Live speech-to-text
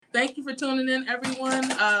Thank you for tuning in, everyone.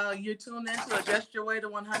 You're tuned in to Adjust Your Way to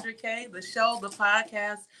 100K, the show, the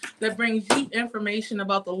podcast that brings you information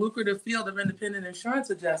about the lucrative field of independent insurance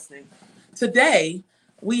adjusting. Today,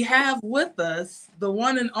 we have with us the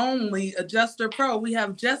one and only Adjuster Pro. We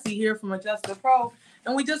have Jesse here from Adjuster Pro,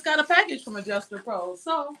 and we just got a package from Adjuster Pro.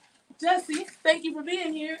 So, Jesse, thank you for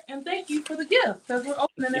being here, and thank you for the gift because we're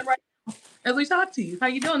opening it right now as we talk to you. How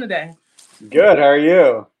you doing today? Good. How are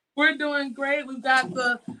you? We're doing great. We've got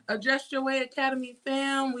the Adjust Your Way Academy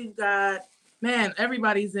fam. We've got, man,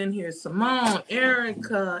 everybody's in here. Simone,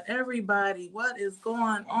 Erica, everybody. What is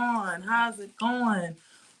going on? How's it going?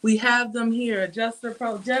 We have them here. Adjuster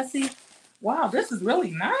Pro. Jesse, wow, this is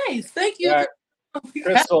really nice. Thank you. Yeah,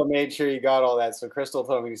 Crystal made sure you got all that. So Crystal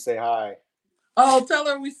told me to say hi. Oh, tell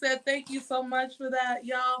her we said thank you so much for that,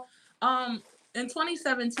 y'all. In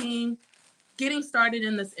 2017, getting started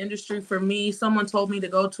in this industry for me, someone told me to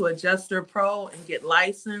go to Adjuster Pro and get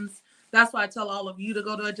licensed. That's why I tell all of you to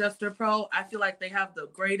go to Adjuster Pro. I feel like they have the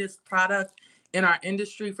greatest product in our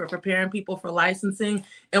industry for preparing people for licensing.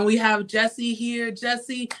 And we have Jesse here.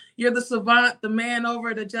 Jesse, you're the savant, the man over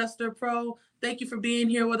at Adjuster Pro. Thank you for being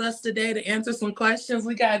here with us today to answer some questions.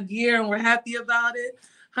 We got gear and we're happy about it.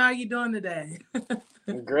 How are you doing today?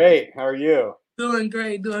 Great. How are you? Doing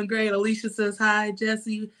great, doing great. Alicia says hi,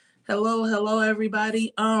 Jesse. Hello,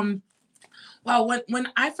 everybody. Well, when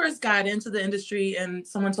I first got into the industry and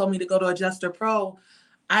someone told me to go to Adjuster Pro,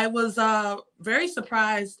 I was very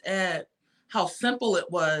surprised at how simple it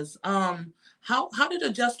was. How did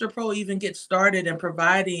Adjuster Pro even get started in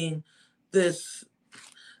providing this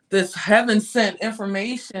heaven sent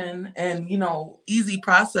information and easy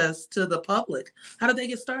process to the public? How did they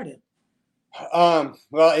get started? Well,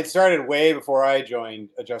 it started way before I joined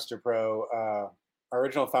Adjuster Pro. Our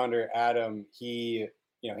original founder, Adam, he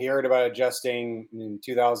heard about adjusting in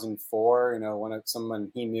 2004. When someone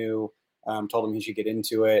he knew told him he should get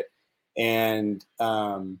into it, and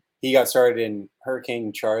he got started in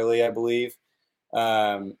Hurricane Charlie, I believe,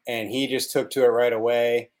 and he just took to it right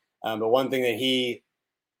away. But one thing that he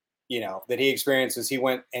experienced was he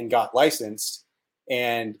went and got licensed.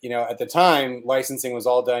 And, at the time, licensing was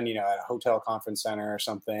all done, at a hotel conference center or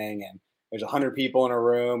something. And there's 100 people in a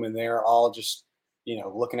room and they're all just,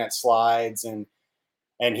 looking at slides. And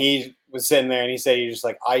he was sitting there and he said, "You're just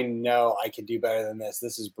like, I know I could do better than this.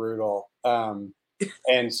 This is brutal."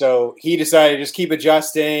 And so he decided to just keep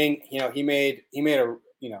adjusting. He made a,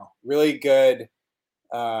 really good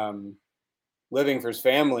living for his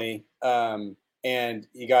family. And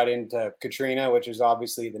he got into Katrina, which was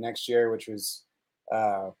obviously the next year, which was,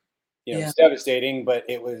 it's devastating, but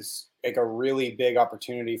it was like a really big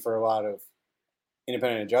opportunity for a lot of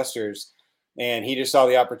independent adjusters. And he just saw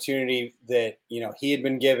the opportunity that, he had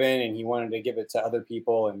been given and he wanted to give it to other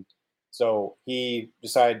people. And so he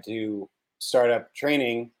decided to start up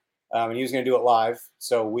training and he was going to do it live.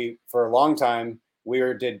 So for a long time,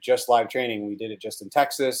 did just live training. We did it just in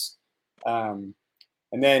Texas. And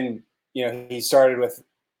then, he started with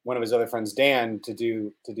one of his other friends, Dan, to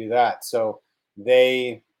do that. So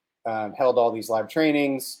they held all these live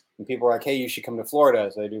trainings and people were like, "Hey, you should come to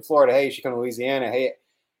Florida." So they do Florida. "Hey, you should come to Louisiana." Hey,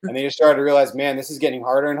 and they just started to realize, man, this is getting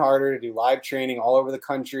harder and harder to do live training all over the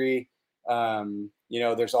country.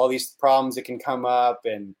 There's all these problems that can come up.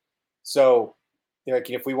 And so they're like,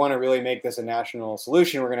 if we want to really make this a national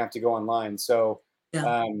solution, we're going to have to go online. So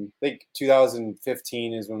I think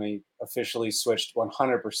 2015 is when we officially switched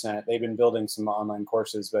 100%. They've been building some online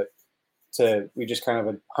courses, but we just kind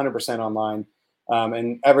of 100% online.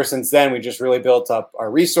 And ever since then, we just really built up our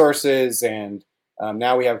resources, and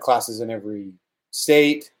now we have classes in every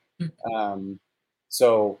state. And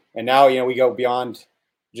now, we go beyond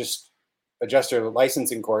just adjuster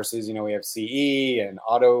licensing courses. We have CE and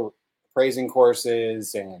auto appraising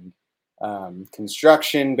courses and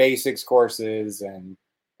construction basics courses, and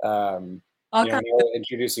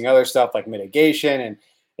introducing other stuff like mitigation and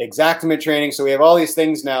Xactimate training. So we have all these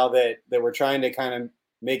things now that we're trying to kind of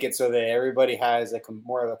make it so that everybody has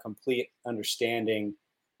more of a complete understanding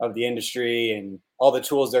of the industry and all the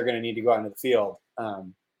tools they're going to need to go out into the field.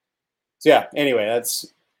 Anyway,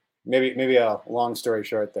 that's maybe a long story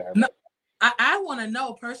short there. No, I want to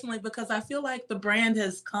know personally, because I feel like the brand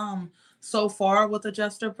has come so far with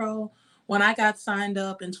Adjuster Pro. When I got signed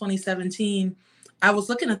up in 2017, I was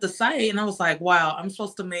looking at the site and I was like, wow, I'm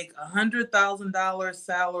supposed to make $100,000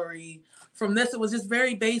 salary from this. It was just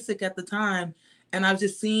very basic at the time. And I've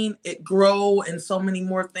just seen it grow and so many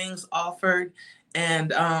more things offered.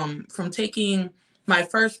 And from taking my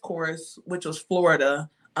first course, which was Florida,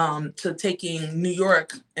 to taking New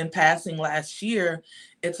York and passing last year,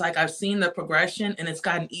 it's like I've seen the progression and it's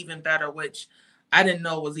gotten even better, which I didn't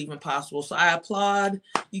know it was even possible. So I applaud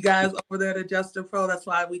you guys over there at Adjuster Pro. That's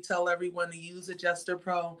why we tell everyone to use Adjuster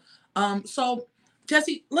Pro. So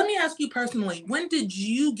Jesse, let me ask you personally, when did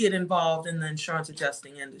you get involved in the insurance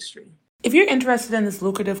adjusting industry? If you're interested in this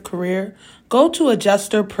lucrative career, go to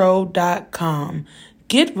adjusterpro.com.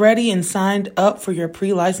 Get ready and signed up for your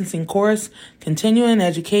pre-licensing course, continuing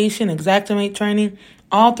education, Xactimate training,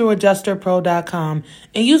 all through adjusterpro.com,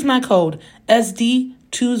 and use my code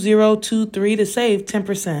SD2023 to save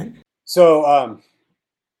 10%. So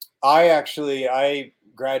I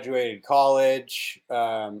graduated college.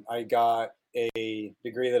 I got a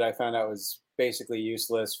degree that I found out was basically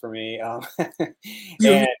useless for me.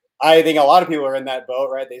 And I think a lot of people are in that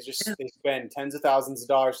boat, right? They spend tens of thousands of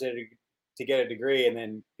dollars to get a degree, and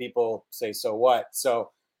then people say, so what?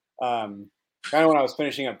 So kind of when I was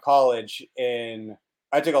finishing up college, I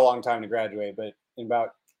took a long time to graduate, but in about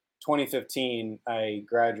 2015, I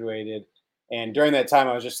graduated. And during that time,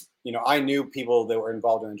 I was just, I knew people that were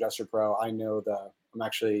involved in Adjuster Pro. I'm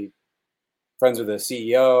actually friends with the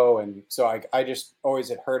CEO. And so I just always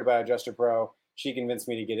had heard about Adjuster Pro. She convinced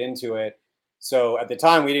me to get into it. So at the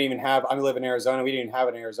time, I live in Arizona. We didn't even have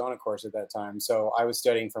an Arizona course at that time. So I was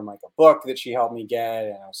studying from like a book that she helped me get.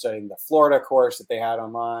 And I was studying the Florida course that they had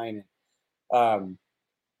online. And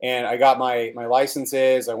I got my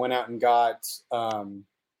licenses. I went out and got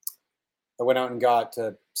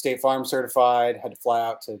State Farm certified. Had to fly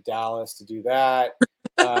out to Dallas to do that.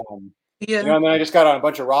 And then I just got on a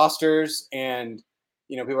bunch of rosters, and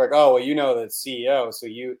people are like, oh, well, the CEO, so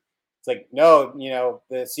it's like, no,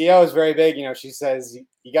 the CEO is very big. She says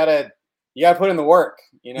you gotta put in the work.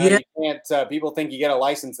 You can't. People think you get a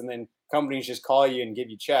license and then companies just call you and give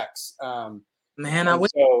you checks. So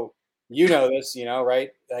this,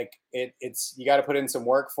 right? Like it's you got to put in some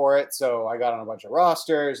work for it. So I got on a bunch of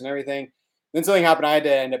rosters and everything. Then something happened. I had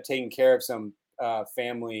to end up taking care of some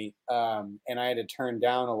family, and I had to turn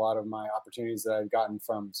down a lot of my opportunities that I'd gotten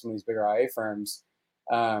from some of these bigger IA firms.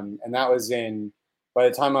 And that was by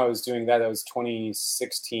the time I was doing that, was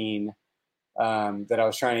 2016. That I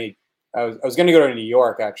was I was going to go to New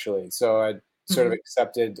York actually. So I sort of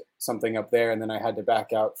accepted something up there, and then I had to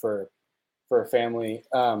back out for a family.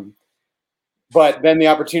 But then the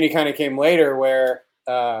opportunity kind of came later where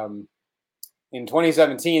in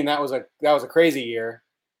 2017, that was a crazy year.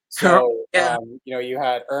 So, you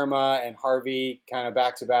had Irma and Harvey kind of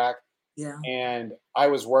back to back. Yeah. And I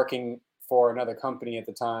was working for another company at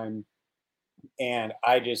the time, and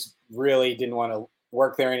I just really didn't want to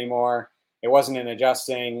work there anymore. It wasn't in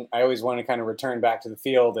adjusting. I always wanted to kind of return back to the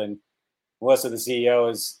field. And Melissa, the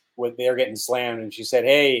CEO, they're getting slammed. And she said,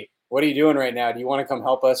 hey, what are you doing right now? Do you want to come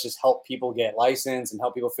help us just help people get licensed and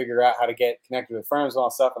help people figure out how to get connected with firms and all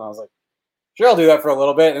that stuff? And I was like, sure, I'll do that for a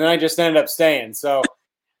little bit. And then I just ended up staying. So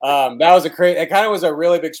it kind of was a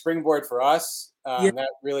really big springboard for us. That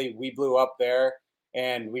really, we blew up there,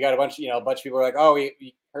 and we got a bunch of people were like, oh,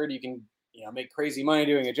 we heard you can, make crazy money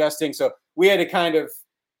doing adjusting. So we had to kind of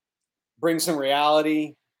bring some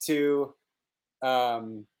reality to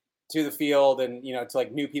the field, and, to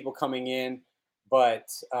like new people coming in. But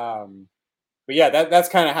yeah, that's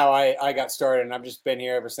kind of how I got started, and I've just been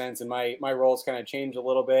here ever since. And my roles kind of changed a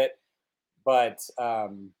little bit, but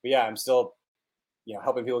yeah, I'm still,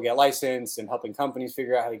 helping people get licensed and helping companies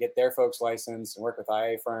figure out how to get their folks licensed and work with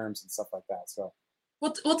IA firms and stuff like that. So,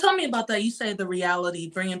 well, tell me about that. You say the reality,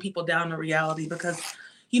 bringing people down to reality, because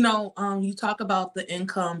you talk about the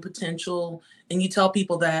income potential, and you tell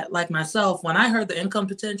people that, like myself, when I heard the income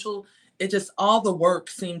potential, it just, all the work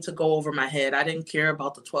seemed to go over my head. I didn't care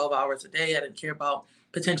about the 12 hours a day. I didn't care about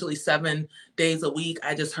potentially 7 days a week.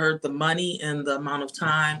 I just heard the money and the amount of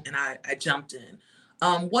time, and I jumped in.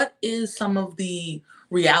 What is some of the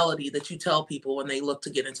reality that you tell people when they look to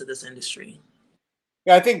get into this industry?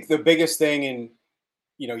 Yeah, I think the biggest thing, and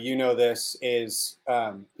this is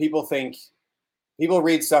people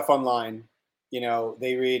read stuff online.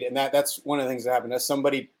 They read, and that's one of the things that happened. As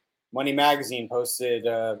Money Magazine posted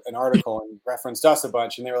an article and referenced us a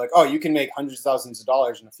bunch, and they were like, "Oh, you can make hundreds of thousands of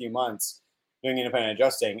dollars in a few months doing independent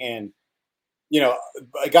adjusting," and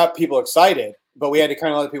it got people excited. But we had to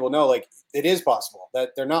kind of let people know, like, it is possible,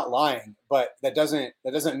 that they're not lying, but that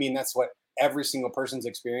doesn't mean that's what every single person's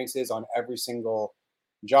experience is on every single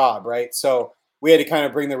job, right? So we had to kind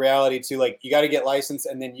of bring the reality to, like, you got to get licensed,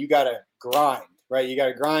 and then you got to grind, right? You got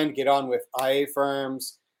to grind, get on with IA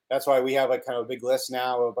firms. That's why we have like kind of a big list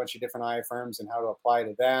now of a bunch of different IA firms and how to apply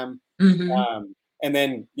to them. And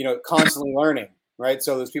then, constantly learning, right?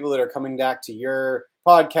 So there's people that are coming back to your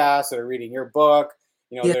podcast, that are reading your book,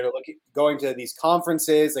 that are going to these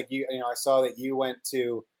conferences. Like I saw that you went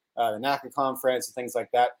to the NACA conference and things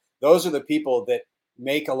like that. Those are the people that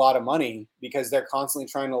make a lot of money because they're constantly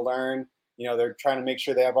trying to learn. They're trying to make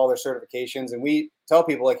sure they have all their certifications. And we tell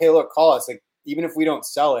people like, hey, look, call us. Like, even if we don't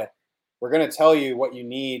sell it, we're going to tell you what you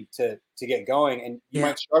need to get going. And you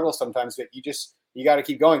might struggle sometimes, but you got to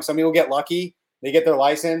keep going. Some people get lucky. They get their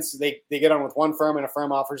license. They get on with one firm, and a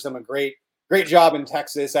firm offers them a great job in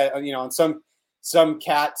Texas on some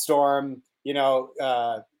cat storm,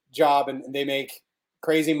 job, and they make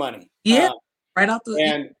crazy money. Yeah. Right out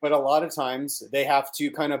but a lot of times they have to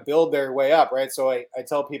kind of build their way up. Right. So I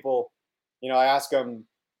tell people, I ask them,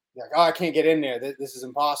 like, oh, I can't get in there. This is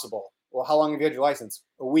impossible. Well, how long have you had your license?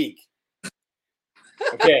 A week.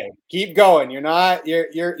 Okay, keep going.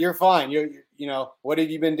 You're fine. What have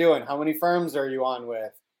you been doing? How many firms are you on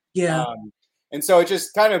with? Yeah. And so it's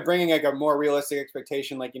just kind of bringing like a more realistic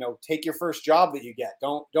expectation. Like, take your first job that you get.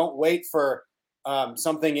 Don't wait for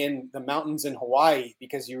something in the mountains in Hawaii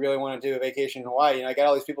because you really want to do a vacation in Hawaii. I get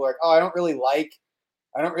all these people like, oh, I don't really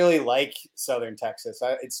like Southern Texas.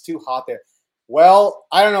 It's too hot there. Well,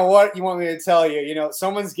 I don't know what you want me to tell you.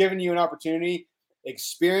 Someone's giving you an opportunity.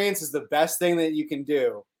 Experience is the best thing that you can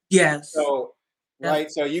do. Yes. So, right.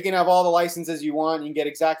 So you can have all the licenses you want. You can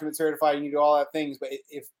get Xactimate certified. You can do all that things. But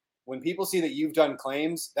when people see that you've done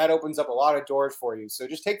claims, that opens up a lot of doors for you. So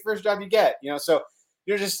just take the first job you get. So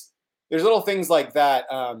there's little things like that.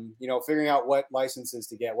 Figuring out what licenses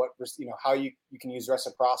to get, how you can use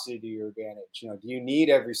reciprocity to your advantage. Do you need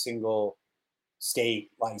every single state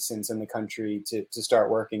license in the country to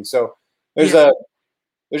start working? So there's a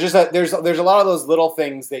lot of those little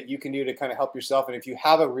things that you can do to kind of help yourself. And if you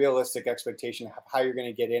have a realistic expectation of how you're going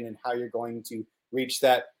to get in and how you're going to reach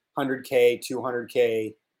that 100K,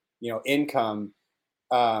 200K, income,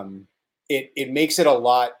 it makes it a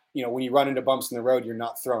lot. When you run into bumps in the road, you're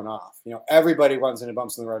not thrown off. Everybody runs into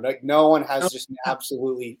bumps in the road. Like, no one has just an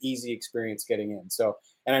absolutely easy experience getting in. So,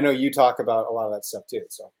 and I know you talk about a lot of that stuff too.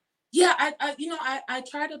 So. Yeah, I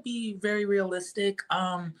try to be very realistic.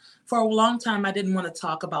 For a long time, I didn't want to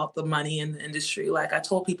talk about the money in the industry. Like I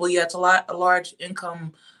told people, yeah, it's a large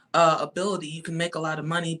income ability. You can make a lot of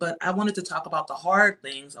money, but I wanted to talk about the hard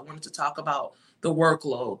things. I wanted to talk about the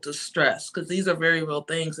workload, the stress, because these are very real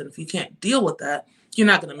things. And if you can't deal with that, you're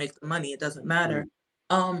not going to make the money. It doesn't matter.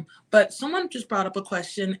 But someone just brought up a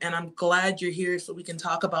question, and I'm glad you're here so we can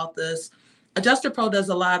talk about this. Adjuster Pro does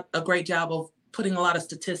a great job of putting a lot of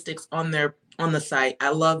statistics on the site. I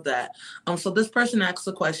love that. So this person asks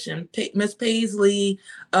a question, Miss Paisley,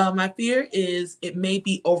 my fear is it may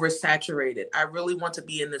be oversaturated. I really want to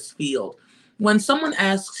be in this field. When someone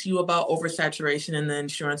asks you about oversaturation in the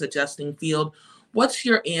insurance adjusting field, what's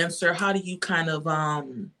your answer? How do you kind of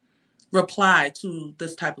reply to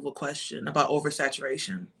this type of a question about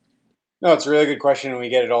oversaturation? No, it's a really good question, and we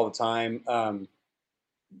get it all the time.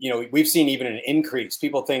 We've seen even an increase.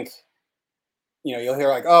 People think, you'll hear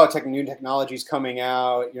like, oh, new technology is coming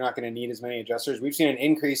out. You're not going to need as many adjusters. We've seen an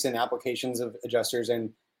increase in applications of adjusters,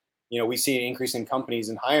 and we see an increase in companies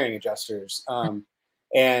in hiring adjusters.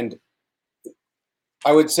 And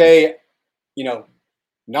I would say,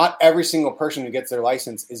 not every single person who gets their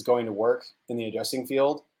license is going to work in the adjusting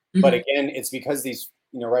field. Mm-hmm. But again, it's because these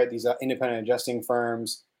independent adjusting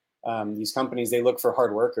firms, these companies, they look for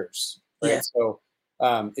hard workers, right? Yeah. So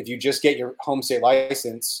if you just get your home state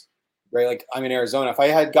license, right? Like I'm in Arizona. If I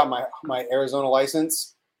had got my Arizona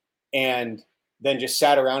license and then just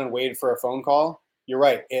sat around and waited for a phone call, you're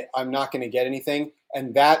right. I'm not going to get anything.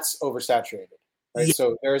 And that's oversaturated, right? Yeah.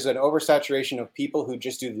 So there's an oversaturation of people who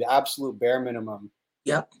just do the absolute bare minimum.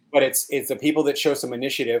 Yep. But it's the people that show some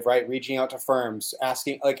initiative, right? Reaching out to firms,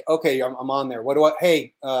 asking like, okay, I'm on there.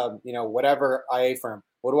 Whatever IA firm,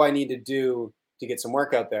 what do I need to do to get some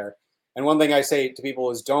work out there? And one thing I say to people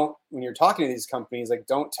is when you're talking to these companies, like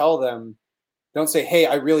don't say, hey,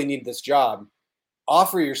 I really need this job.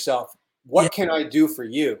 Offer yourself, what can I do for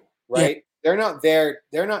you? Right. Yeah. They're not there.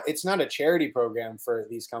 It's not a charity program for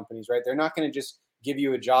these companies, right? They're not going to just give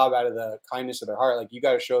you a job out of the kindness of their heart. Like you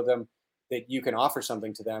got to show them that you can offer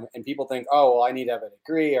something to them. And people think, oh, well, I need to have a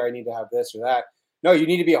degree or I need to have this or that. No, you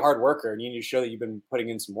need to be a hard worker and you need to show that you've been putting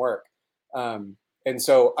in some work. And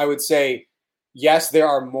so I would say, yes, there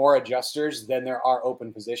are more adjusters than there are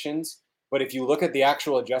open positions. But if you look at the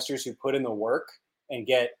actual adjusters who put in the work and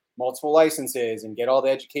get multiple licenses and get all the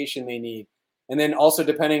education they need, and then also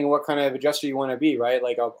depending on what kind of adjuster you want to be, right?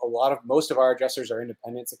 Like most of our adjusters are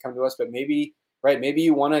independents that come to us, but maybe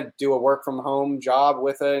you want to do a work from home job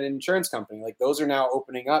with an insurance company. Like those are now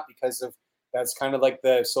opening up because of that's kind of like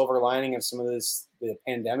the silver lining of some of the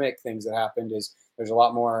pandemic things that happened is there's a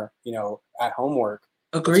lot more, at home work.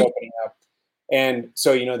 Agreed. Opening up. And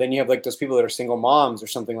so, then you have like those people that are single moms or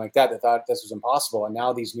something like that thought this was impossible, and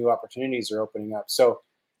now these new opportunities are opening up. So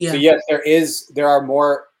Yeah, yes, it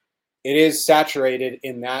is saturated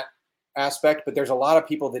in that aspect, but there's a lot of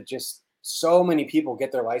people that just so many people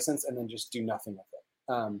get their license and then just do nothing with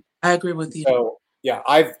it. I agree with you. So yeah,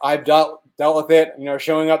 I've dealt with it.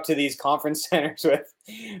 Showing up to these conference centers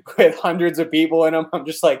with hundreds of people in them. I'm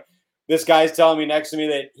just like, this guy's telling me next to me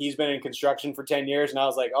that he's been in construction for 10 years, and I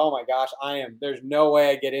was like, oh my gosh, there's no way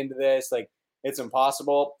I get into this. Like, it's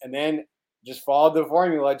impossible. And then just followed the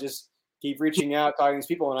formula, just keep reaching out, talking to these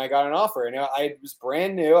people, and I got an offer. And I was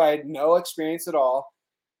brand new, I had no experience at all.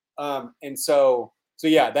 And so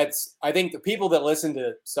yeah, I think the people that listen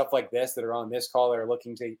to stuff like this, that are on this call, that are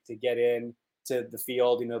looking to get in to the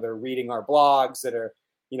field, they're reading our blogs, that are,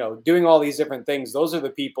 doing all these different things. Those are the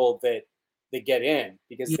people that get in,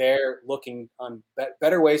 because Yeah. they're looking on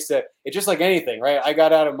better ways to, it's just like anything, right?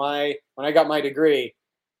 When I got my degree,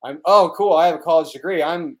 oh, cool, I have a college degree.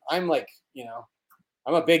 I'm like,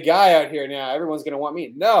 I'm a big guy out here now. Everyone's going to want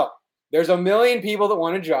me. No, there's a million people that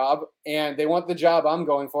want a job, and they want the job I'm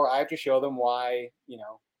going for. I have to show them why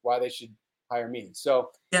they should hire me. So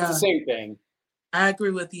it's the same thing. I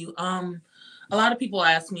agree with you. A lot of people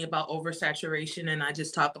ask me about oversaturation, and I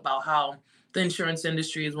just talk about how the insurance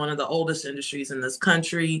industry is one of the oldest industries in this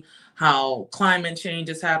country, how climate change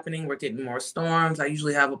is happening. We're getting more storms. I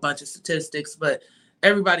usually have a bunch of statistics, but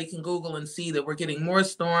everybody can Google and see that we're getting more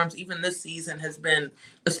storms. Even this season has been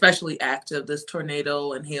especially active. This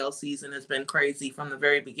tornado and hail season has been crazy from the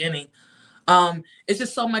very beginning. It's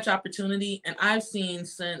just so much opportunity. And I've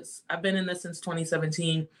been in this since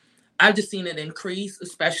 2017. I've just seen it increase,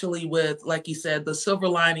 especially with, like you said, the silver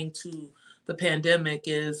lining to the pandemic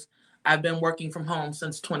is I've been working from home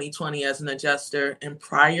since 2020 as an adjuster. And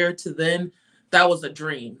prior to then, that was a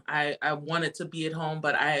dream. I wanted to be at home,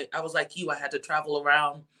 but I was like you, I had to travel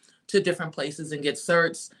around to different places and get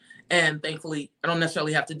certs. And thankfully, I don't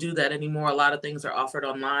necessarily have to do that anymore. A lot of things are offered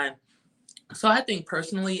online. So I think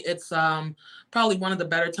personally, it's probably one of the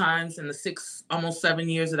better times in the almost 7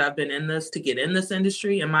 years that I've been in this to get in this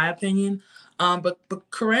industry, in my opinion. But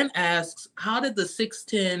Corinne asks, how did the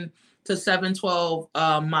 610 to 712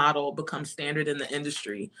 model become standard in the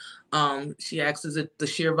industry? She asks, is it the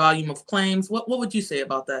sheer volume of claims? What would you say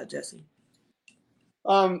about that, Jesse?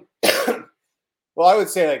 Um, well, I would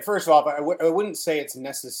say, like, first off, I wouldn't say it's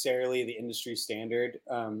necessarily the industry standard.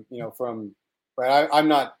 Right,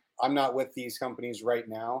 I'm not with these companies right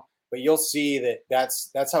now, but you'll see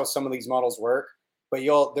that's how some of these models work. But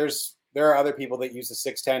there are other people that use the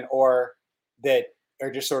 610, or that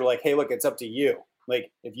are just sort of like, hey, look, it's up to you.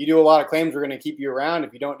 Like, if you do a lot of claims, we're going to keep you around.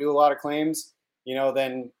 If you don't do a lot of claims,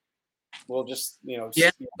 then we'll just,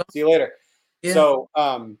 see you later. Yeah. So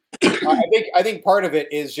I think part of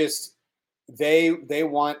it is just they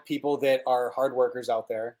want people that are hard workers out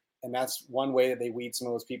there. And that's one way that they weed some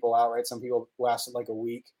of those people out, right? Some people lasted like a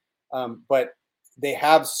week. But they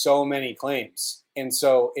have so many claims, and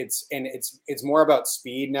so it's more about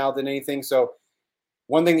speed now than anything. So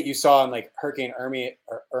one thing that you saw in like Hurricane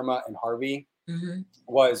Irma and Harvey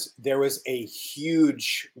was there was a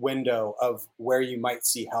huge window of where you might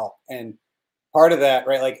see help, and part of that,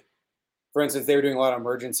 right? Like, for instance, they were doing a lot of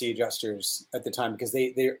emergency adjusters at the time because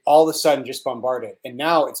they all of a sudden just bombarded, and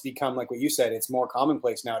now it's become like what you said. It's more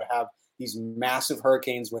commonplace now to have these massive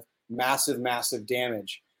hurricanes with massive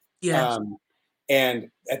damage. Yeah.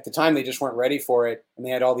 And at the time, they just weren't ready for it, and they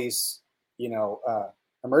had all these,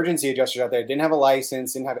 emergency adjusters out there. Didn't have a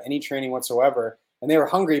license, didn't have any training whatsoever, and they were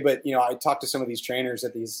hungry. But I talked to some of these trainers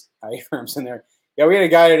at these IA firms, and we had a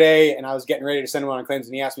guy today, and I was getting ready to send him on claims,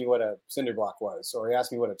 and he asked me what a cinder block was, or he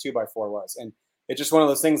asked me what a 2x4 was, and it's just one of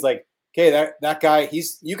those things like, okay, that guy,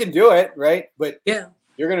 you can do it, right? But yeah,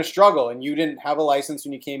 you're going to struggle, and you didn't have a license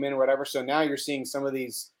when you came in or whatever. So now you're seeing some of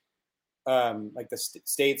these. Like the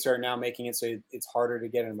states are now making it so it's harder to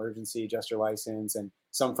get an emergency adjuster license, and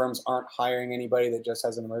some firms aren't hiring anybody that just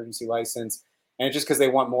has an emergency license, and it's just because they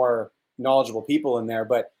want more knowledgeable people in there.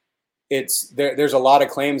 But there's a lot of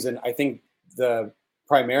claims, and I think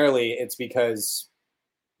primarily it's because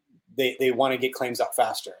they want to get claims out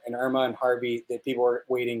faster. And Irma and Harvey, that people are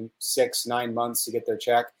waiting 6-9 months to get their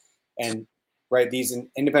check, and right, these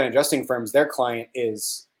independent adjusting firms, their client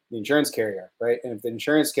is the insurance carrier, right? And if the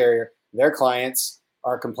insurance carrier, their clients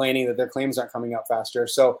are complaining that their claims aren't coming out faster.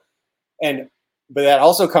 So, but that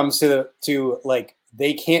also comes to like,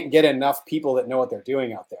 they can't get enough people that know what they're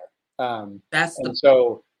doing out there.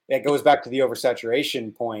 So it goes back to the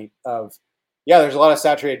oversaturation point of, yeah, there's a lot of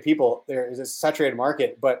saturated people. There is a saturated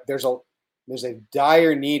market, but there's a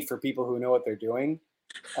dire need for people who know what they're doing.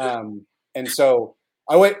 And so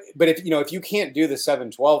I would, but if you can't do the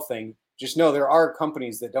 7/12 thing, just know there are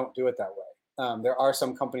companies that don't do it that way. There are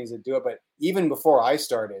some companies that do it, but even before I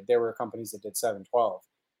started, there were companies that did 7/12.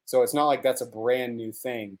 So it's not like that's a brand new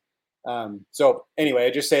thing. So anyway,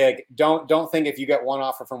 I just say, like, don't think if you get one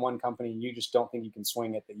offer from one company, you just don't think you can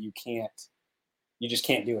swing it, that you just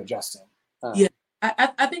can't do adjusting. Yeah,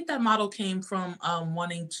 I think that model came from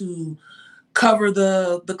wanting to cover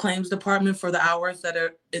the claims department for the hours that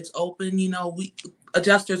it's open. You know, we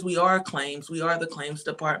adjusters, we are claims, we are the claims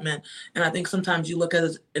department. And I think sometimes you look at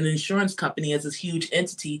an insurance company as this huge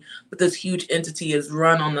entity, but this huge entity is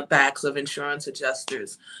run on the backs of insurance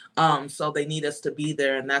adjusters. So they need us to be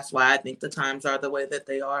there, and that's why I think the times are the way that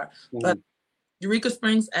they are. But Eureka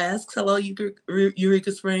Springs asks, hello,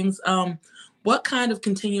 Eureka Springs. What kind of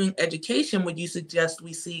continuing education would you suggest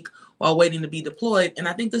we seek while waiting to be deployed? And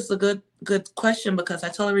I think this is a good question, because I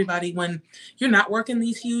tell everybody, when you're not working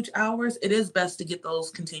these huge hours, it is best to get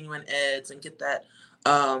those continuing eds and get that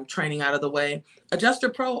training out of the way. Adjuster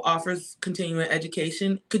Pro offers continuing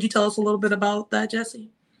education. Could you tell us a little bit about that,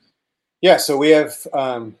 Jesse? Yeah, so we have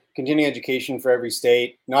continuing education for every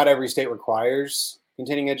state. Not every state requires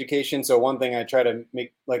continuing education. So one thing I try to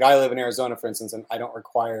make, like, I live in Arizona, for instance, and I don't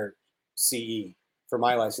require CE for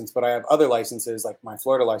my license, but I have other licenses, like my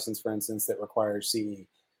Florida license, for instance, that requires CE.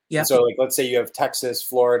 Yeah. So, like, let's say you have Texas,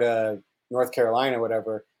 Florida, North Carolina,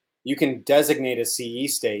 whatever, you can designate a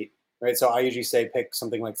CE state, right? So I usually say pick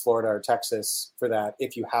something like Florida or Texas for that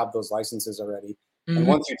if you have those licenses already. And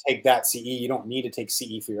once you take that CE, you don't need to take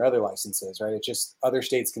CE for your other licenses, right? It's just other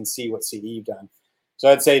states can see what CE you've done. So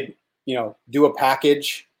I'd say, do a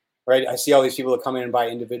package, right? I see all these people that come in and buy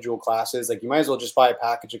individual classes. Like, you might as well just buy a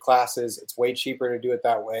package of classes. It's way cheaper to do it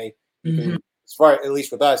that way. You can, as far, at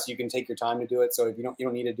least with us, you can take your time to do it. So if you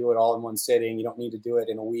don't need to do it all in one sitting. You don't need to do it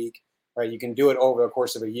in a week, right? You can do it over the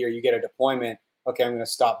course of a year. You get a deployment. Okay, I'm going to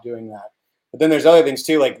stop doing that. But then there's other things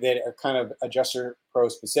too, like, that are kind of Adjuster Pro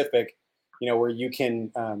specific, where you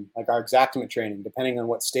can, like our Xactimate training, depending on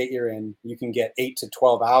what state you're in, you can get 8 to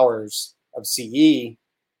 12 hours of CE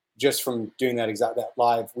just from doing that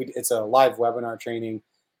live. It's a live webinar training.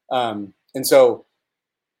 And so,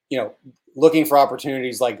 looking for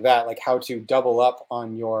opportunities like that, like how to double up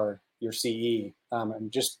on your CE.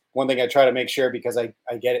 And just one thing I try to make sure, because I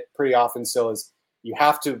get it pretty often still, is you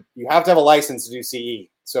have to have a license to do CE.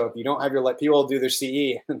 So if you don't have people do their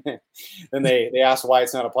CE, then they ask why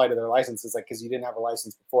it's not applied to their license. It's like, because you didn't have a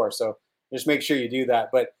license before. So just make sure you do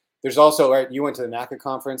that. But there's also, right, you went to the NACA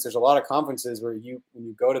conference. There's a lot of conferences where when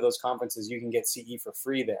you go to those conferences, you can get CE for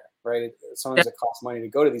free there, right? Sometimes it costs money to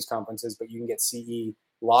go to these conferences, but you can get CE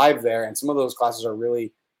live there. And some of those classes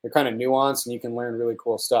they're kind of nuanced, and you can learn really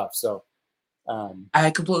cool stuff. So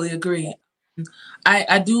I completely agree.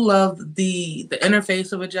 I do love the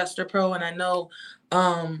interface of Adjuster Pro, and I know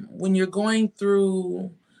when you're going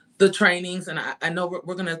through the trainings, and I know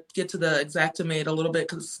we're going to get to the Xactimate a little bit,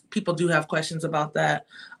 because people do have questions about that.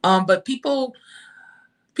 But people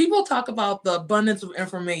talk about the abundance of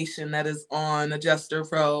information that is on Adjuster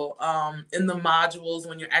Pro in the modules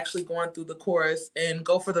when you're actually going through the course. And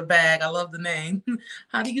Go for the Bag, I love the name.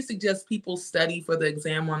 How do you suggest people study for the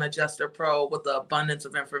exam on Adjuster Pro with the abundance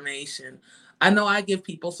of information? I know I give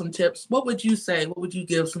people some tips. What would you say? What would you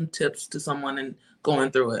give some tips to someone in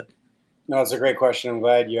going through it? No, it's a great question. I'm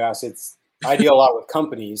glad you asked. I deal a lot with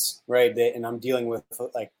companies, right? And I'm dealing with,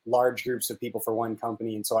 like, large groups of people for one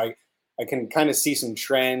company. And so I can kind of see some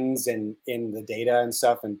trends in the data and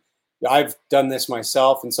stuff. And I've done this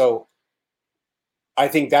myself. And so I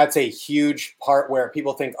think that's a huge part where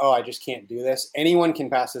people think, oh, I just can't do this. Anyone can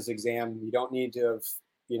pass this exam. You don't need to have,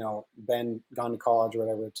 gone to college or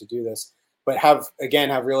whatever to do this. But have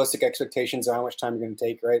realistic expectations of how much time you're going to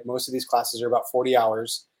take, right? Most of these classes are about 40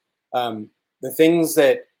 hours. The things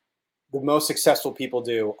that the most successful people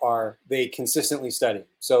do are they consistently study.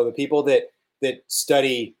 So the people that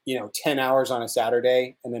study, 10 hours on a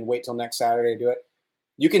Saturday and then wait till next Saturday to do it,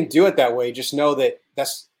 you can do it that way. Just know that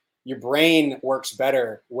your brain works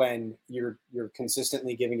better when you're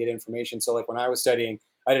consistently giving it information. So, like, when I was studying,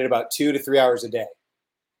 I did about 2 to 3 hours a day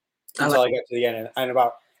until I got to the end. And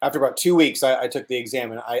after about 2 weeks, I took the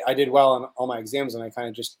exam, and I did well on all my exams, and I kind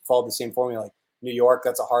of just followed the same formula. Like New York,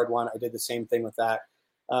 that's a hard one. I did the same thing with that.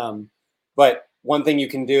 But one thing you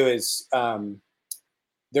can do is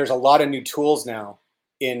there's a lot of new tools now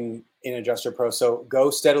in Adjuster Pro. So go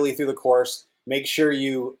steadily through the course. Make sure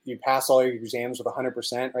you pass all your exams with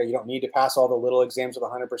 100%, right? You don't need to pass all the little exams with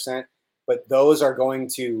 100%, but those are going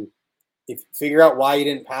to figure out why you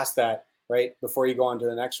didn't pass that, right, before you go on to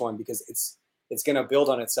the next one, because it's going to build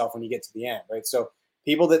on itself when you get to the end, right? So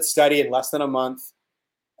people that study in less than a month,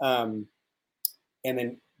 and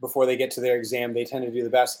then before they get to their exam, they tend to do the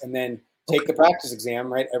best, and then take the practice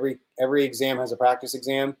exam, right? Every exam has a practice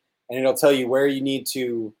exam, and it'll tell you where you need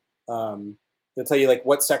to, they'll tell you like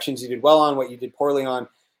what sections you did well on, what you did poorly on.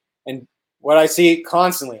 And what I see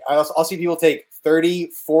constantly, I'll see people take 30,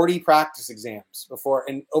 40 practice exams before,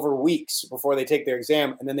 and over weeks before they take their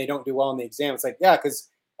exam, and then they don't do well in the exam. It's like, yeah, because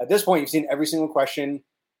at this point you've seen every single question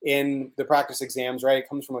in the practice exams, right? It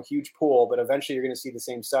comes from a huge pool, but eventually you're going to see the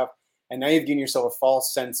same stuff. And now you've given yourself a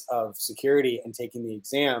false sense of security in taking the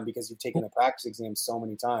exam because you've taken the practice exam so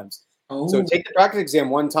many times. Oh. So take the practice exam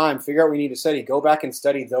one time, figure out what you need to study, go back and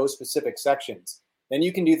study those specific sections. Then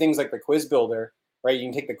you can do things like the quiz builder, right? You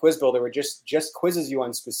can take the quiz builder where just quizzes you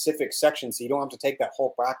on specific sections. So you don't have to take that whole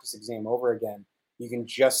practice exam over again. You can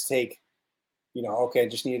just take, okay, I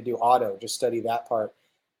just need to do auto, just study that part.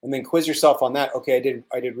 And then quiz yourself on that. Okay,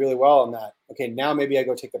 I did really well on that. Okay, now maybe I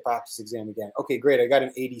go take the practice exam again. Okay, great. I got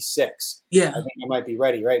an 86. Yeah. I think I might be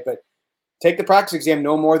ready, right? But take the practice exam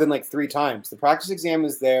no more than like 3 times. The practice exam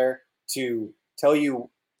is there to tell you,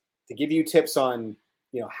 to give you tips on,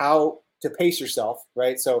 how to pace yourself,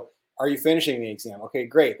 right? So are you finishing the exam? Okay,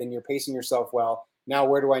 great. Then you're pacing yourself well. Now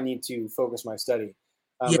where do I need to focus my study?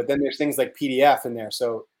 But then there's things like PDF in there.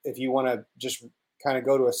 So if you want to just kind of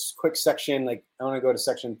go to a quick section, like I want to go to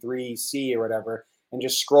section 3C or whatever, and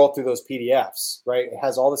just scroll through those PDFs, right? It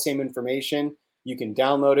has all the same information. You can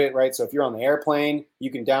download it, right? So if you're on the airplane,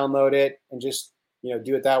 you can download it and just,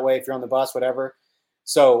 do it that way. If you're on the bus, whatever.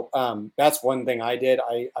 So that's one thing I did.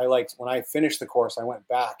 I liked when I finished the course, I went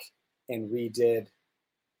back and redid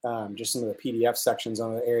just some of the PDF sections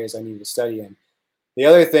on the areas I needed to study in. The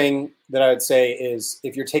other thing that I would say is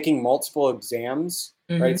if you're taking multiple exams,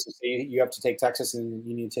 right? So say you have to take Texas and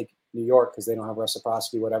you need to take New York because they don't have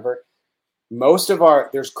reciprocity, whatever.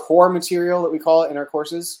 There's core material that we call it in our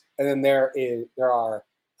courses, and then there are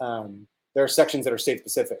sections that are state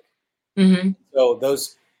specific. So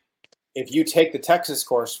those, if you take the Texas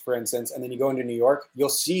course, for instance, and then you go into New York, you'll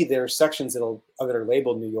see there are sections that are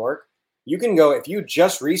labeled New York. You can go, if you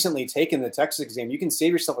just recently taken the Texas exam, you can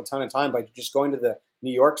save yourself a ton of time by just going to the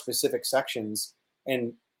New York specific sections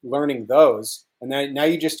and learning those. And then now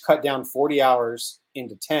you just cut down 40 hours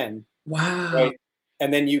into 10. Wow. Right.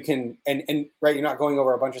 And then you can, and right, you're not going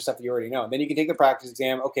over a bunch of stuff that you already know. And then you can take the practice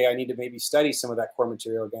exam. Okay, I need to maybe study some of that core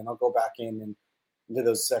material again. I'll go back in and into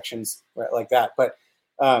those sections, right, like that. But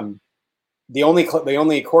the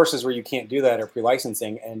only courses where you can't do that are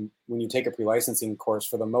pre-licensing. And when you take a pre-licensing course,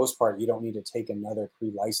 for the most part, you don't need to take another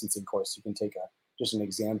pre-licensing course. You can take just an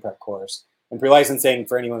exam prep course. And pre-licensing,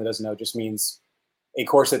 for anyone that doesn't know, just means a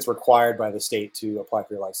course that's required by the state to apply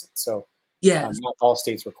for your license. So not all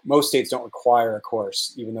states, most states don't require a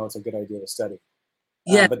course, even though it's a good idea to study.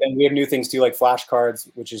 But then we have new things too, like flashcards,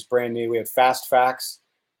 which is brand new. We have fast facts,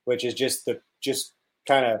 which is just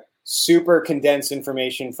kind of super condensed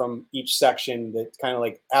information from each section that kind of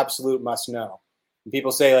like absolute must know. And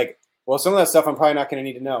people say like, well, some of that stuff I'm probably not going to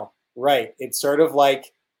need to know. Right. It's sort of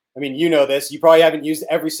like, I mean, you know this, you probably haven't used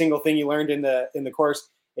every single thing you learned in the course.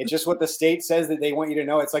 It's just what the state says that they want you to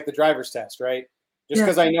know. It's like the driver's test, right? Just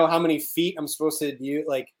because I know how many feet I'm supposed to do,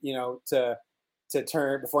 like, to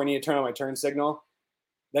turn before I need to turn on my turn signal,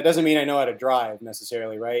 that doesn't mean I know how to drive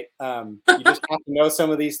necessarily, right? You just have to know some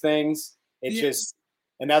of these things. It's just,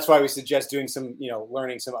 and that's why we suggest doing some,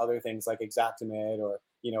 learning some other things like Xactimate or,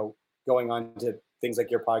 going on to things like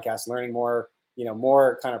your podcast, learning more,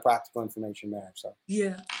 more kind of practical information there. So,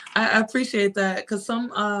 I appreciate that because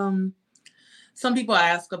some people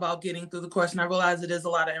ask about getting through the course, and I realize it is a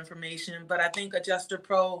lot of information, but I think Adjuster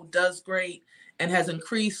Pro does great and has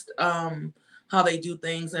increased how they do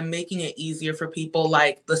things and making it easier for people,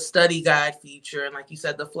 like the study guide feature and, like you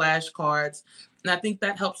said, the flashcards. And I think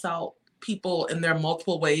that helps out people in their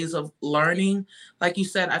multiple ways of learning. Like you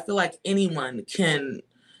said, I feel like anyone can,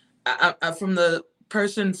 from the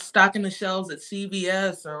person stocking the shelves at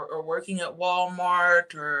CVS or working at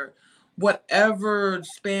Walmart or whatever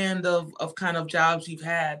span of kind of jobs you've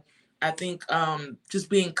had, I think just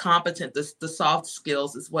being competent, the soft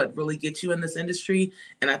skills is what really gets you in this industry.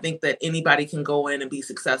 And I think that anybody can go in and be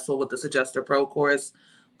successful with this Adjuster Pro course,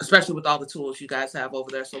 especially with all the tools you guys have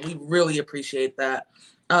over there. So we really appreciate that.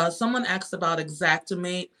 Someone asked about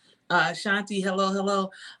Xactimate. Shanti, hello.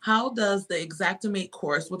 How does the Xactimate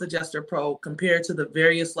course with Adjuster Pro compare to the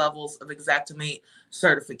various levels of Xactimate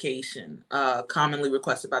certification commonly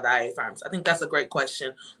requested by the IA firms? I think that's a great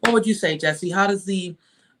question. What would you say, Jesse?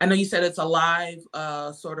 I know you said it's a live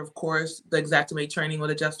sort of course, the Xactimate training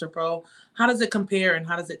with Adjuster Pro. How does it compare and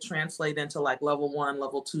how does it translate into like level 1,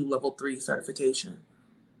 level 2, level 3 certification?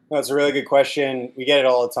 That's a really good question. We get it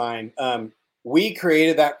all the time. We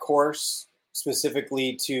created that course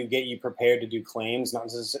specifically to get you prepared to do claims,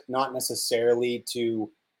 not necessarily to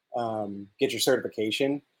get your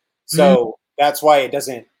certification. Mhm. So that's why it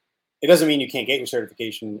doesn't mean you can't get your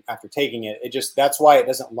certification after taking it. That's why it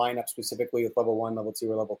doesn't line up specifically with level 1, level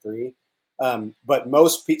 2, or level 3. But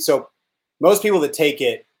most people that take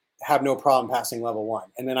it have no problem passing level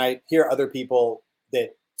 1. And then I hear other people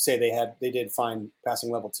that say they did fine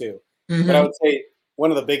passing level 2. But I Mhm. would say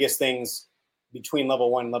one of the biggest things between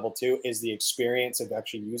level 1 and level 2 is the experience of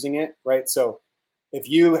actually using it, right? So if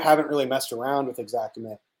you haven't really messed around with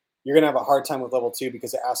Xactimate, you're going to have a hard time with level 2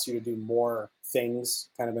 because it asks you to do more things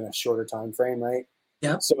kind of in a shorter time frame, right?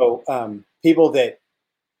 Yep. So people that,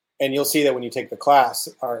 and you'll see that when you take the class,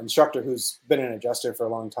 our instructor who's been an adjuster for a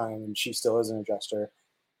long time, and she still is an adjuster,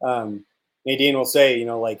 Nadine will say,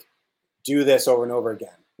 like, do this over and over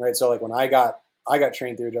again, right? So like when I got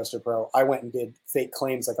trained through Adjuster Pro, I went and did fake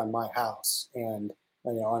claims like on my house and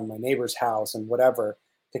on my neighbor's house and whatever,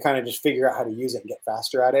 to kind of just figure out how to use it and get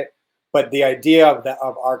faster at it. But the idea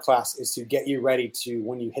of our class is to get you ready to,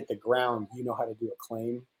 when you hit the ground, you know how to do a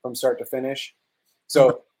claim from start to finish. Okay.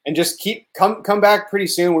 So, and just come back pretty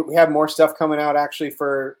soon. We have more stuff coming out actually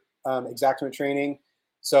for Xactimate training.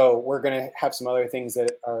 So we're gonna have some other things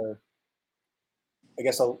that are, I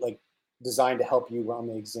guess, like designed to help you run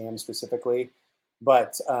the exam specifically.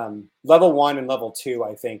 But level 1 and level 2,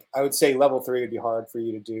 I would say level 3 would be hard for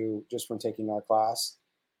you to do just from taking our class.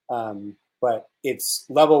 But it's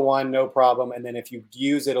level 1, no problem. And then if you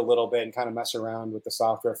use it a little bit and kind of mess around with the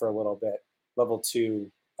software for a little bit, level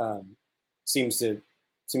 2 seems to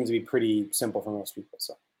be pretty simple for most people.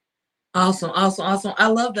 So Awesome, awesome, awesome. I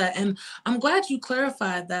love that, and I'm glad you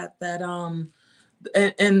clarified that.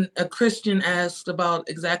 And a Christian asked about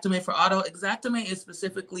Xactimate for auto. Xactimate is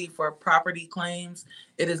specifically for property claims.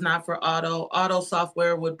 It is not for auto. Auto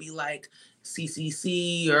software would be like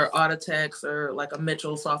CCC or Autotex or like a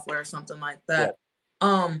Mitchell software or something like yeah, that.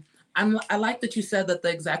 Um, I like that you said that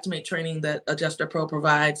the Xactimate training that Adjuster Pro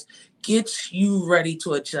provides gets you ready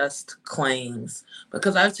to adjust claims,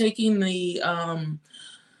 because I've taken the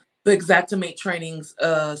Xactimate trainings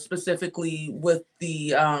specifically with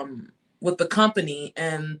the company,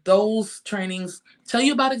 and those trainings tell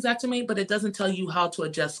you about Xactimate, but it doesn't tell you how to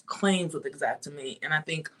adjust claims with Xactimate. And I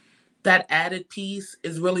think that added piece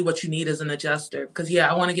is really what you need as an adjuster, because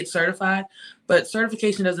yeah, I want to get certified, but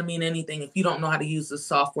certification doesn't mean anything if you don't know how to use the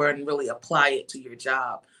software and really apply it to your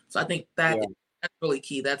job. So I think yeah. that's really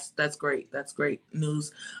key. That's great. That's great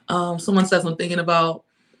news. Someone says, I'm thinking about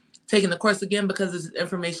taking the course again because it's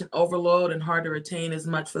information overload and hard to retain as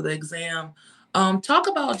much for the exam. Talk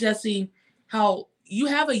about, Jesse, how you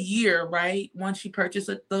have a year, right? Once you purchase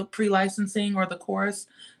it, the pre-licensing or the course,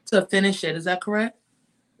 to finish it. Is that correct?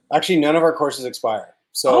 Actually, none of our courses expire.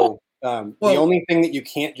 Oh, So the well, only thing that you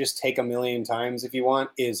can't just take a million times if you want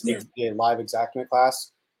is yeah. a live Xactimate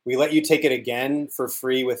class. We let you take it again for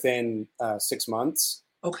free within 6 months,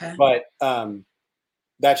 Okay. but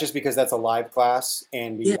that's just because that's a live class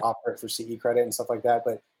and Yeah. we offer it for CE credit and stuff like that.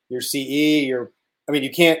 But your CE, you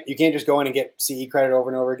can't just go in and get CE credit over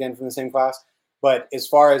and over again from the same class. But as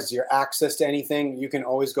far as your access to anything, you can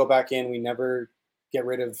always go back in. We never get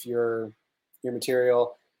rid of your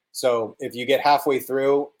material. So if you get halfway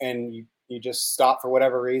through and you just stop for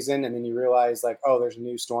whatever reason, and then you realize like, oh, there's a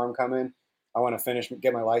new storm coming, I want to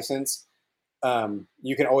get my license.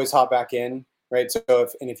 You can always hop back in, right? So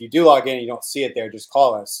if you do log in and you don't see it there, just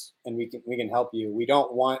call us and we can help you. We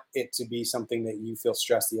don't want it to be something that you feel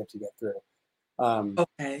stressed that you have to get through.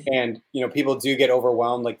 Okay. And people do get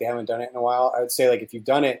overwhelmed, like they haven't done it in a while. I would say like if you've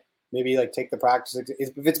done it, maybe like take the practice.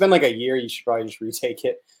 If it's been like a year, you should probably just retake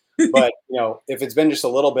it. But if it's been just a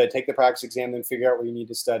little bit, take the practice exam, then figure out what you need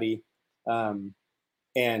to study,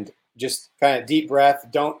 and just kind of deep breath.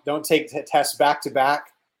 Don't take tests back to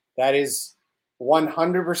back. That is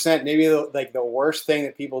 100% maybe like the worst thing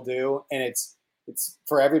that people do, and it's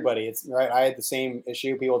for everybody. It's right. I had the same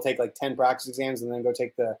issue. People take like 10 practice exams and then go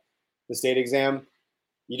take the state exam.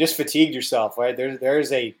 You just fatigued yourself, right?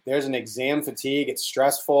 There's an exam fatigue. It's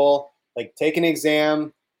stressful. Like take an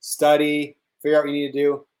exam, study, figure out what you need to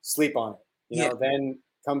do, sleep on it. Yeah. Then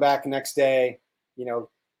come back next day.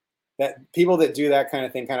 That people that do that kind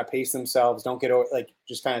of thing kind of pace themselves. Don't get like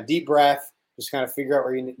just kind of deep breath. Just kind of figure out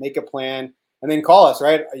where you make a plan, and then call us.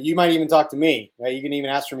 Right? You might even talk to me. Right? You can even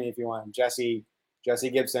ask for me if you want. Jesse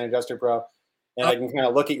Gibson, Adjuster Pro. And Oh, I can kind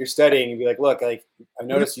of look at your studying and be like, look, like I've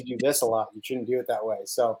noticed you do this a lot. You shouldn't do it that way.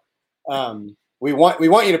 So we want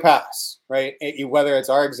you to pass, right? Whether it's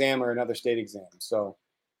our exam or another state exam. So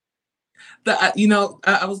I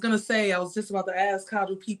was gonna say, I was just about to ask, how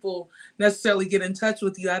do people necessarily get in touch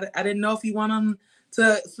with you? I didn't know if you want them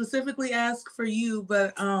to specifically ask for you,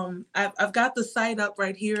 but I've got the site up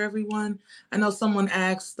right here, everyone. I know someone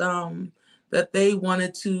asked that they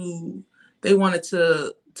wanted to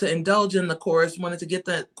indulge in the course, wanted to get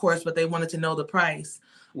the course, but they wanted to know the price.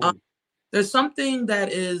 There's something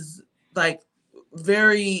that is like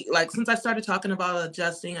very, like, since I started talking about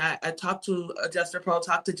adjusting, I talked to Adjuster Pro,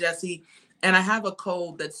 talked to Jesse, and I have a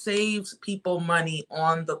code that saves people money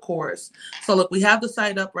on the course. So look, we have the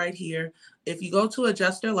site up right here. If you go to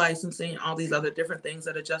adjuster licensing, all these other different things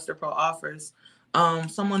that Adjuster Pro offers,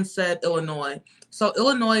 someone said Illinois. So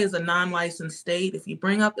Illinois is a non-licensed state. If you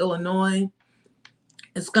bring up Illinois,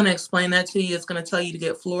 it's going to explain that to you. It's going to tell you to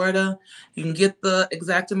get Florida. You can get the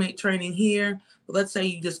Xactimate training here. But let's say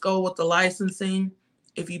you just go with the licensing.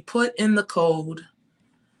 If you put in the code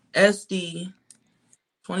SD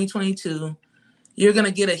 2022, you're going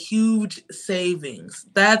to get a huge savings.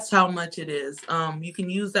 That's how much it is. You can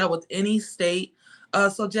use that with any state.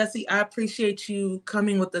 So Jesse, I appreciate you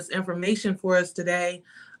coming with this information for us today.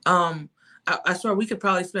 I swear we could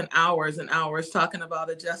probably spend hours and hours talking about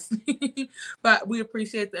adjusting, but we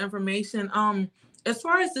appreciate the information. As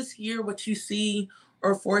far as this year, what you see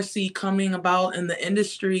or foresee coming about in the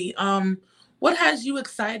industry, what has you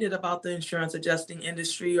excited about the insurance adjusting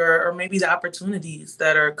industry, or maybe the opportunities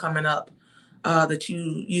that are coming up that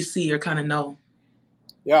you see or kind of know?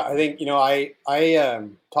 Yeah, I think, I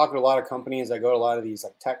talk to a lot of companies. I go to a lot of these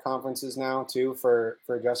like tech conferences now too for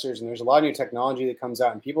adjusters, and there's a lot of new technology that comes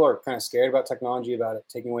out, and people are kind of scared about technology, about it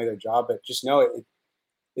taking away their job. But just know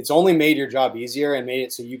it's only made your job easier and made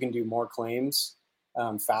it so you can do more claims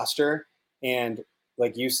faster. And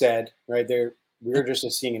like you said, right there, we're just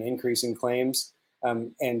seeing an increase in claims,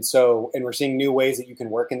 and we're seeing new ways that you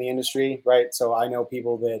can work in the industry, right? So I know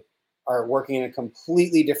people that are working in a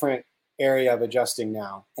completely different area of adjusting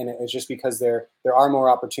now, and it's just because there are more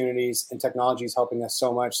opportunities, and technology is helping us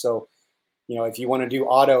so much. So if you want to do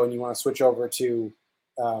auto and you want to switch over to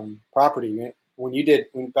property, when you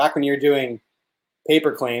were doing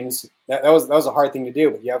paper claims, that was a hard thing to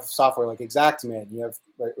do. But you have software like Xactimate, you have,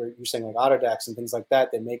 right, you're saying like Autodesk and things like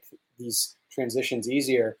that make these transitions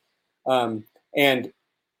easier. And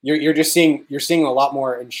you're seeing a lot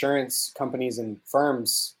more insurance companies and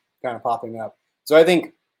firms kind of popping up. So I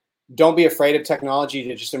think, don't be afraid of technology,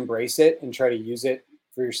 to just embrace it and try to use it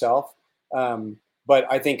for yourself. But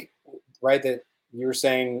I think, right, that you were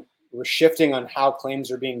saying we're shifting on how claims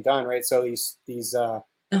are being done, right? So these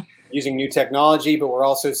using new technology, but we're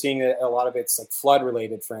also seeing that a lot of it's like flood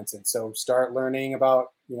related, for instance. So start learning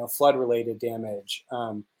about, flood related damage.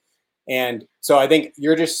 And so I think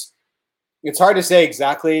it's hard to say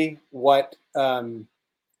exactly what,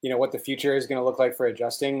 what the future is going to look like for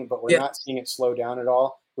adjusting, but we're not seeing it slow down at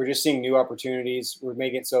all. We're just seeing new opportunities. We're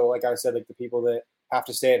making it so, like I said, like the people that have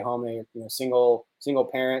to stay at home, they single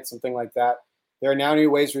parents, something like that. There are now new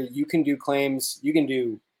ways where you can do claims. You can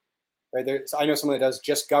do, right there. I know someone that does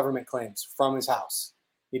just government claims from his house.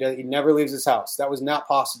 He never leaves his house. That was not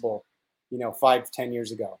possible, 5-10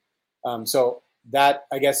 years ago. So that,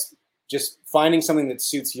 I guess, just finding something that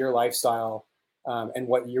suits your lifestyle and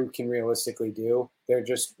what you can realistically do. They're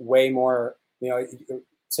just way more,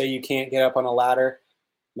 say you can't get up on a ladder.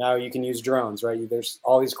 Now you can use drones, right? There's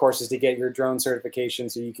all these courses to get your drone certification,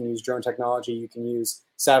 so you can use drone technology. You can use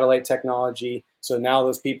satellite technology. So now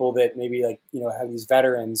those people that maybe have these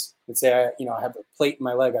veterans that say, I have a plate in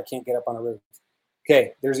my leg, I can't get up on a roof.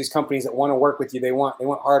 Okay, there's these companies that want to work with you. They want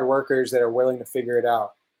hard workers that are willing to figure it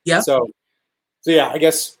out. Yeah. So yeah, I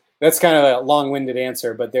guess that's kind of a long-winded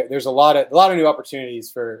answer, but there's a lot of new opportunities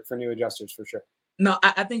for new adjusters for sure. No,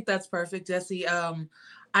 I think that's perfect, Jesse.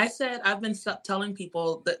 I've been telling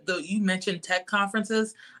people that, though you mentioned tech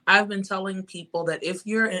conferences, I've been telling people that if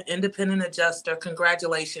you're an independent adjuster,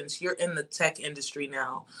 congratulations, you're in the tech industry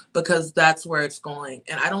now, because that's where it's going.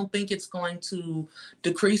 And I don't think it's going to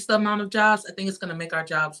decrease the amount of jobs. I think it's going to make our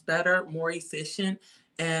jobs better, more efficient,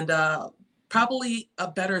 and probably a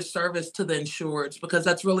better service to the insureds, because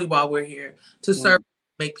that's really why we're here, to serve,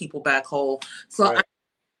 make people back whole. So right.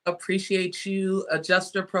 Appreciate you,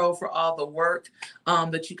 Adjuster Pro, for all the work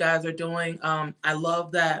that you guys are doing. I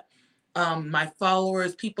love that my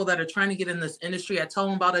followers, people that are trying to get in this industry, I tell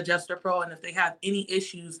them about Adjuster Pro, and if they have any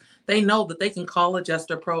issues, they know that they can call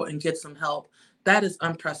Adjuster Pro and get some help. That is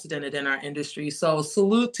unprecedented in our industry. So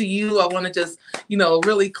salute to you. I want to just,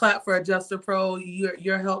 really clap for Adjuster Pro,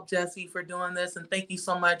 your help, Jesse, for doing this. And thank you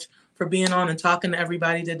so much for being on and talking to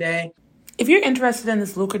everybody today. If you're interested in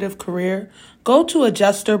this lucrative career, go to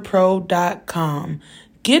adjusterpro.com.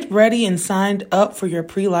 Get ready and signed up for your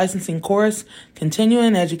pre-licensing course,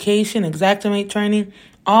 continuing education, Xactimate training,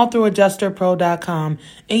 all through AdjusterPro.com,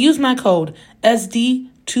 and use my code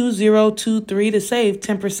SD2023 to save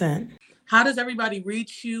 10%. How does everybody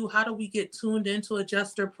reach you? How do we get tuned into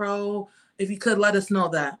Adjuster Pro? If you could let us know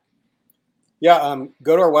that. Yeah,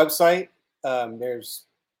 go to our website. There's,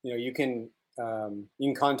 you can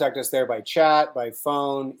contact us there by chat, by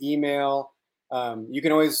phone, email. You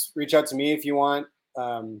can always reach out to me if you want.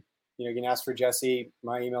 You can ask for Jesse.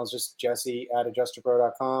 My email is just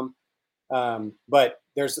jesse@adjusterpro.com. But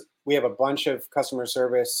we have a bunch of customer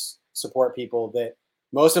service support people that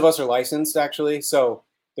most of us are licensed, actually. So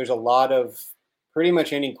there's a lot of pretty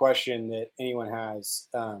much any question that anyone has.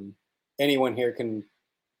 Anyone at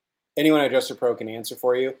Adjuster Pro can answer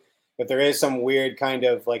for you. If there is some weird kind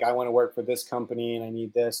of like, I want to work for this company and I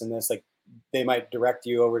need this and this, like they might direct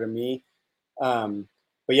you over to me. But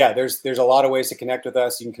yeah, there's a lot of ways to connect with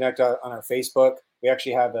us. You can connect on our Facebook. We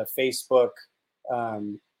actually have a Facebook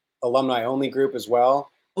alumni only group as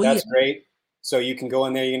well. That's great. So you can go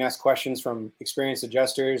in there, you can ask questions from experienced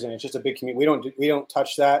adjusters, and it's just a big community. We don't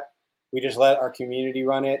touch that. We just let our community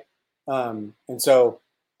run it. And so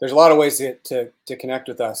there's a lot of ways to connect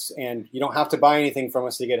with us, and you don't have to buy anything from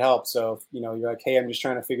us to get help. So if, you're like, hey, I'm just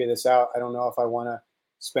trying to figure this out. I don't know if I want to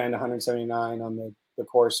spend $179 on the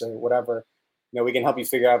course or whatever. We can help you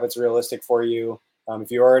figure out if it's realistic for you.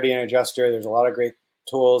 If you're already an adjuster, there's a lot of great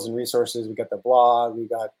tools and resources. We got the blog, we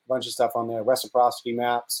got a bunch of stuff on there, reciprocity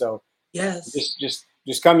map. So yes, just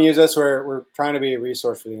come use us. We're trying to be a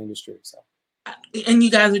resource for the industry. So. And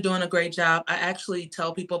you guys are doing a great job. I actually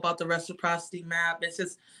tell people about the reciprocity map.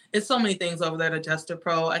 It's so many things over there at Adjuster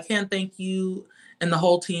Pro. I can't thank you and the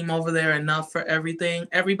whole team over there enough for everything.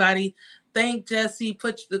 Everybody, thank Jesse.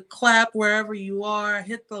 Put the clap wherever you are.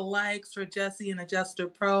 Hit the likes for Jesse and Adjuster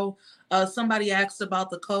Pro. Somebody asked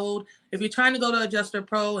about the code. If you're trying to go to Adjuster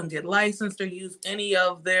Pro and get licensed or use any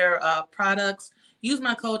of their products, use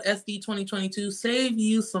my code SD2022. Save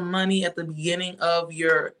you some money at the beginning of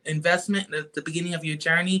your investment, at the beginning of your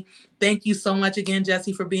journey. Thank you so much again,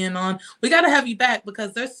 Jesse, for being on. We got to have you back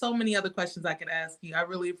because there's so many other questions I could ask you. I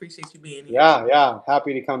really appreciate you being here. Yeah.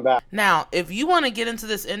 Happy to come back. Now, if you want to get into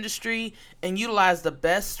this industry and utilize the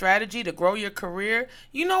best strategy to grow your career,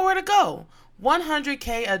 you know where to go.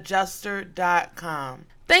 100kadjuster.com.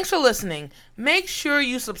 Thanks for listening. Make sure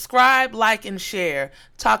you subscribe, like, and share.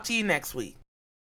 Talk to you next week.